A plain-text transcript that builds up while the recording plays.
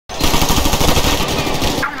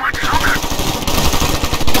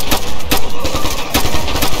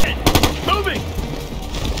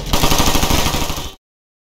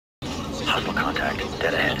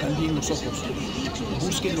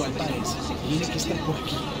estar por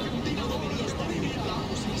aquí.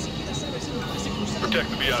 Protect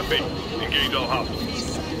the VIP. Engage all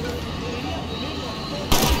hostiles.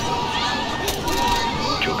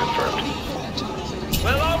 Kill confirmed.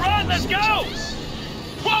 Well, all right, let's go!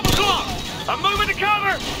 12 o'clock! I'm moving to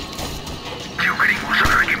cover!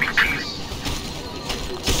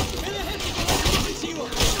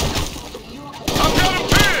 I've got him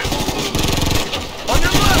pinned! On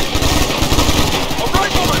your left! A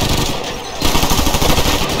rifleman!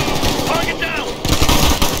 Target down!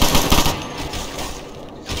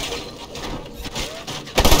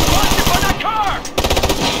 Watch it by that car!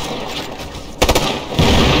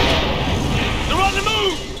 They're on the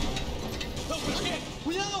move!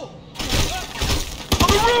 ¡Cuidado! On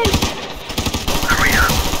the roof! Hurry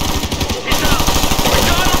up! He's out! We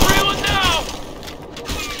got him reeling now!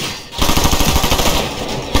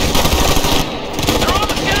 They're on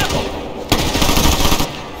the scaffold!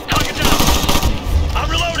 Target down! I'm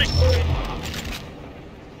reloading!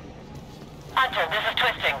 Hunter, this is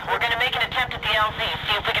Twisting. We're gonna make an attempt at the LZ,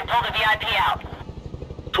 see if we can pull the VIP out.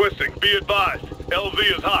 Twisting, be advised. LZ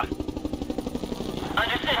is hot.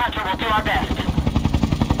 Understood, Hunter. We'll do our best.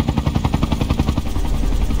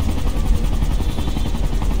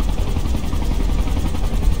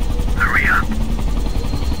 Hurry up!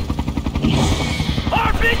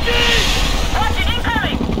 RPG! Roger,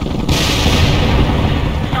 incoming!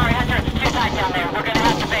 Sorry, Hunter, it's too tight down there. We're gonna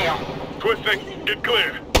have to bail. Twisting, get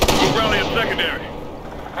clear. We'll rally at secondary.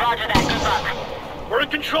 Roger that. Good luck. We're in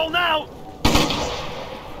control now!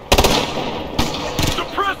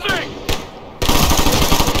 Suppressing!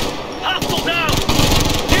 Hostile down!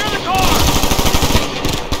 Near the car!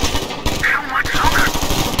 How much longer?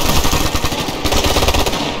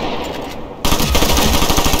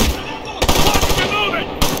 Watch it moving!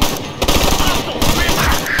 Hostile!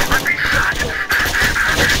 Let me shot!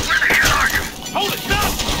 Where the hell are you? Hold it,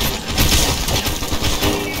 stop!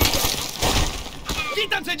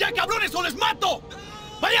 ¡Quítanse ya, cabrones, o les mato!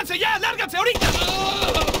 ¡Váyanse ya! ¡Lárganse ahorita!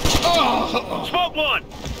 Smoke one!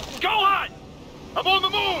 Go hot! I'm on the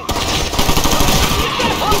move!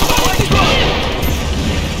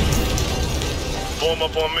 Form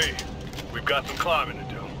up on me. We've got some climbing to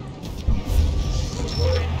do.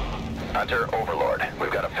 Hunter, Overlord.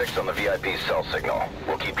 We've got a fix on the VIP cell signal.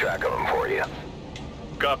 We'll keep track of him for you.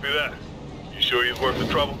 Copy that. You sure he's worth the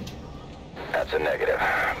trouble? That's a negative.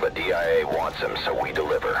 But DIA wants him, so we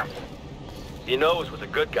deliver. He knows we're the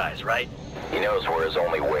good guys, right? He knows we're his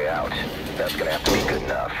only way out. That's gonna have to be good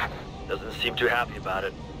enough. Doesn't seem too happy about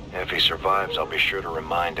it. If he survives, I'll be sure to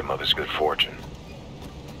remind him of his good fortune.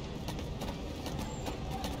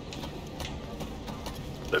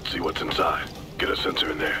 Let's see what's inside. Get a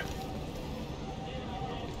sensor in there.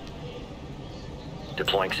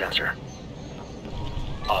 Deploying sensor.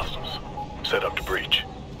 Hostiles. Set up to breach.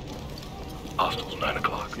 Hostiles, 9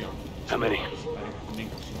 o'clock. How many?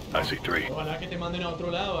 I see 3. Ojalá que te manden a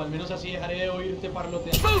otro lado, al menos así dejaré de oírte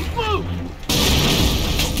parlotear. Move, move!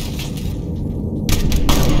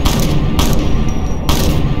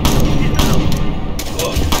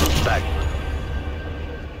 Back.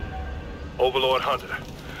 Overlord Hunter,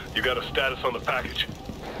 you got a status on the package?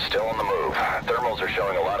 Still on the move. Thermals are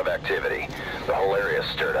showing a lot of activity. The whole area's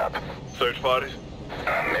stirred up. Search parties?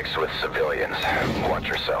 Mixed with civilians. Watch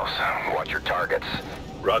yourselves. Watch your targets.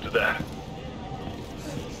 Roger that.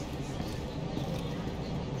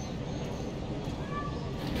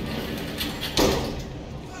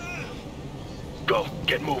 Go,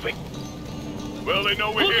 get moving. Well, they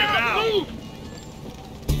know we're here now. Move!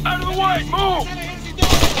 Out of the way, move!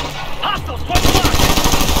 Hostiles, watch the block!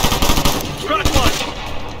 Scratch one!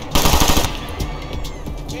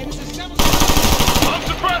 I'm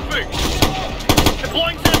suppressing!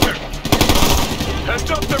 Deploying sensor! Heads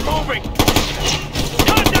up, they're moving!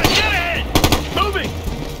 Contact, get ahead! Moving!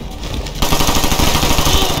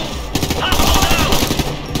 Hostile down!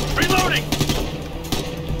 Reloading!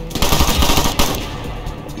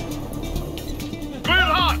 Clear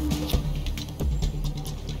hot!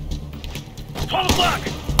 12 o'clock!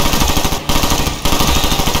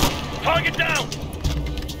 Target down!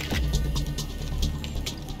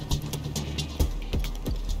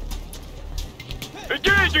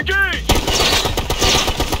 Engage! Engage!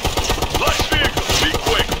 Light vehicle, be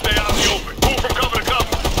quick, stay out in the open. Move from cover to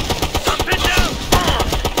cover. Sit down!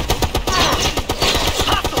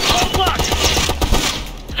 Hostile, 12 o'clock!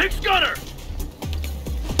 6 gunner!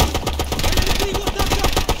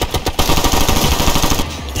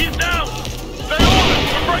 He's down! Stay on it!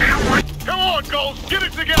 We're breaking! Come on, Ghost! Get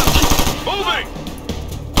it together! Moving!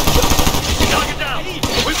 Knock it down!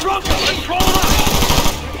 We broke them! Let's roll it up!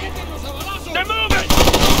 They're moving!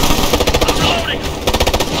 I'm reloading!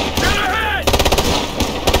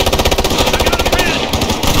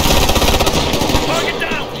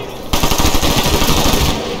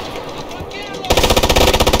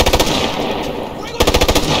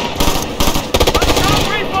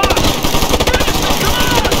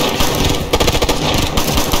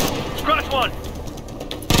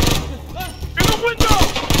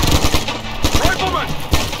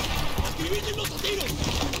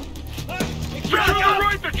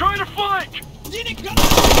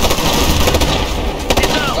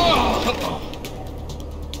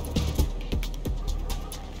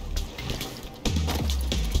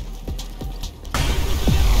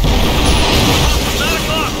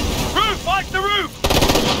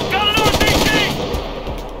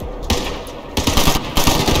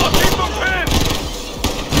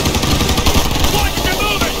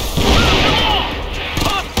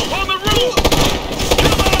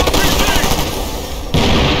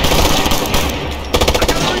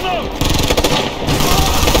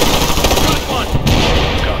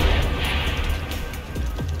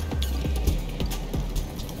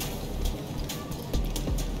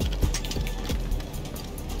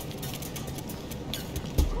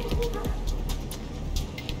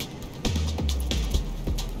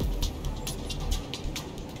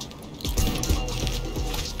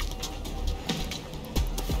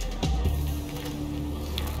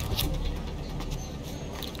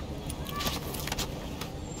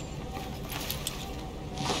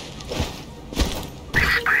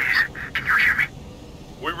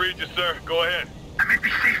 Sir, go ahead. I'm at the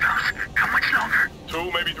safe house. How much longer?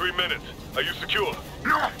 2, maybe 3 minutes. Are you secure?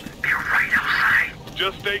 No, they're right outside.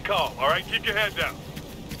 Just stay calm, all right? Keep your head down.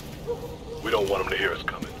 We don't want them to hear us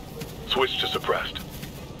coming. Switch to suppressed.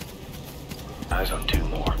 Eyes on 2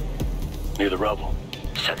 more. Near the rubble.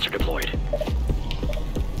 Sensor deployed.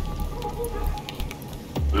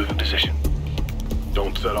 Move in position.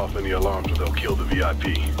 Don't set off any alarms or they'll kill the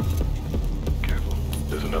VIP. Careful.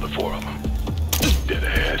 There's another 4 of them. Dead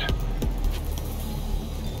ahead.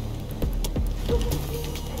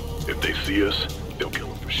 If they see us, they'll kill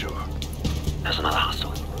them for sure. There's another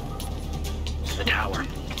hostile. In the tower.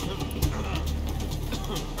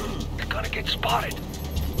 They're gonna get spotted.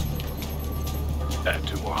 Add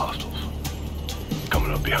 2 more hostiles.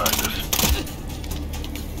 Coming up behind us.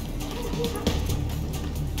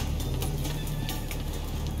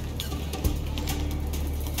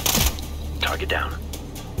 Target down.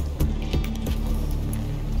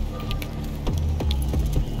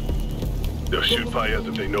 They'll shoot Paez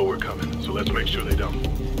if they know we're coming, so let's make sure they don't.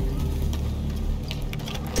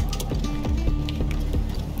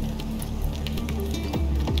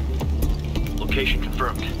 Location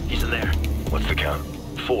confirmed. He's in there. What's the count?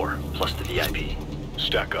 4, plus the VIP.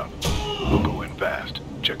 Stack up. We'll go in fast.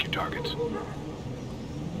 Check your targets.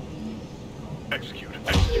 Execute.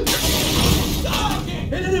 Execute.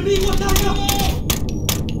 Execute. ¡El enemigo está acá!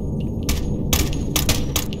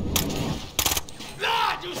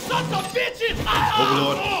 You sons of bitches!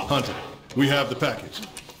 Overlord, Hunter, we have the package.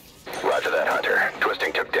 Roger that, Hunter.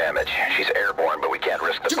 Twisting took damage. She's airborne, but we can't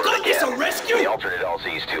risk the burn this again. a rescue? The alternate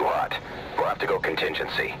LZ's too hot. We'll have to go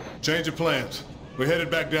contingency. Change of plans. We're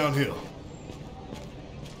headed back downhill.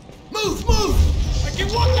 Move, move! I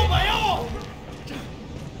can walk on my own!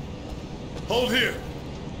 Hold here.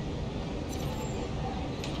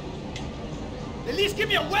 At least give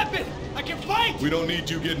me a weapon! I can fight! We don't need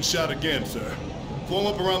you getting shot again, sir. Form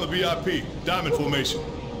up around the VIP. Diamond formation.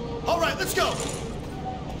 All right, let's go!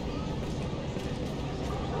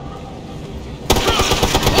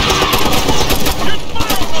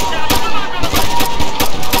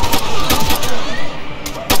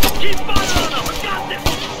 Keep firing on them! I got this!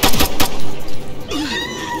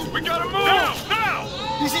 We gotta move! Now!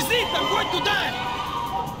 This is it! I'm going to die!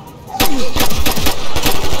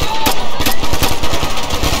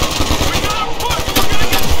 We gotta push! We're gonna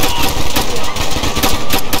get swamped!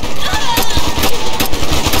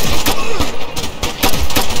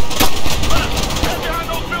 Head behind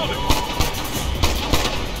those buildings!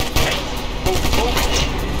 Hey, move!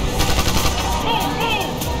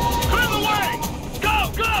 Move! Clear the way! Go!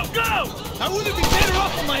 I wouldn't be better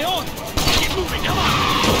off on my own! Keep moving, come on!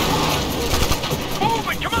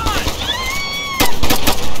 Moving, come on!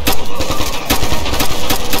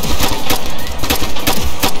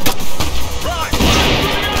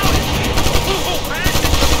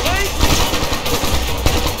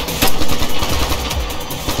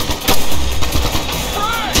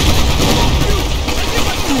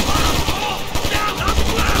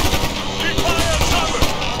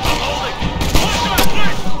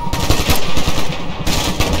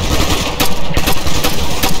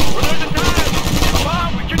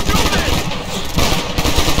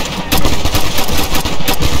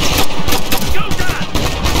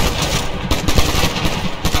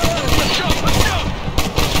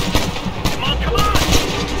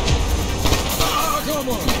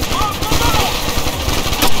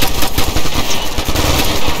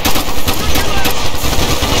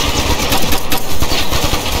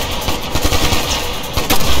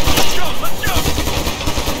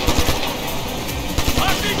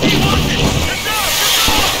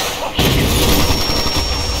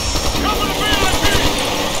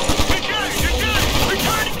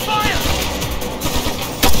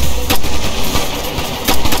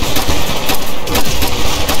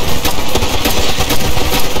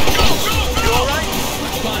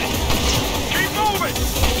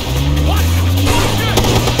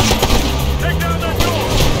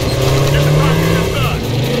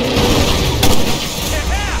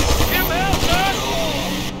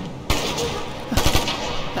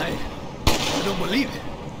 believe it.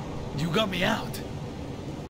 You got me out.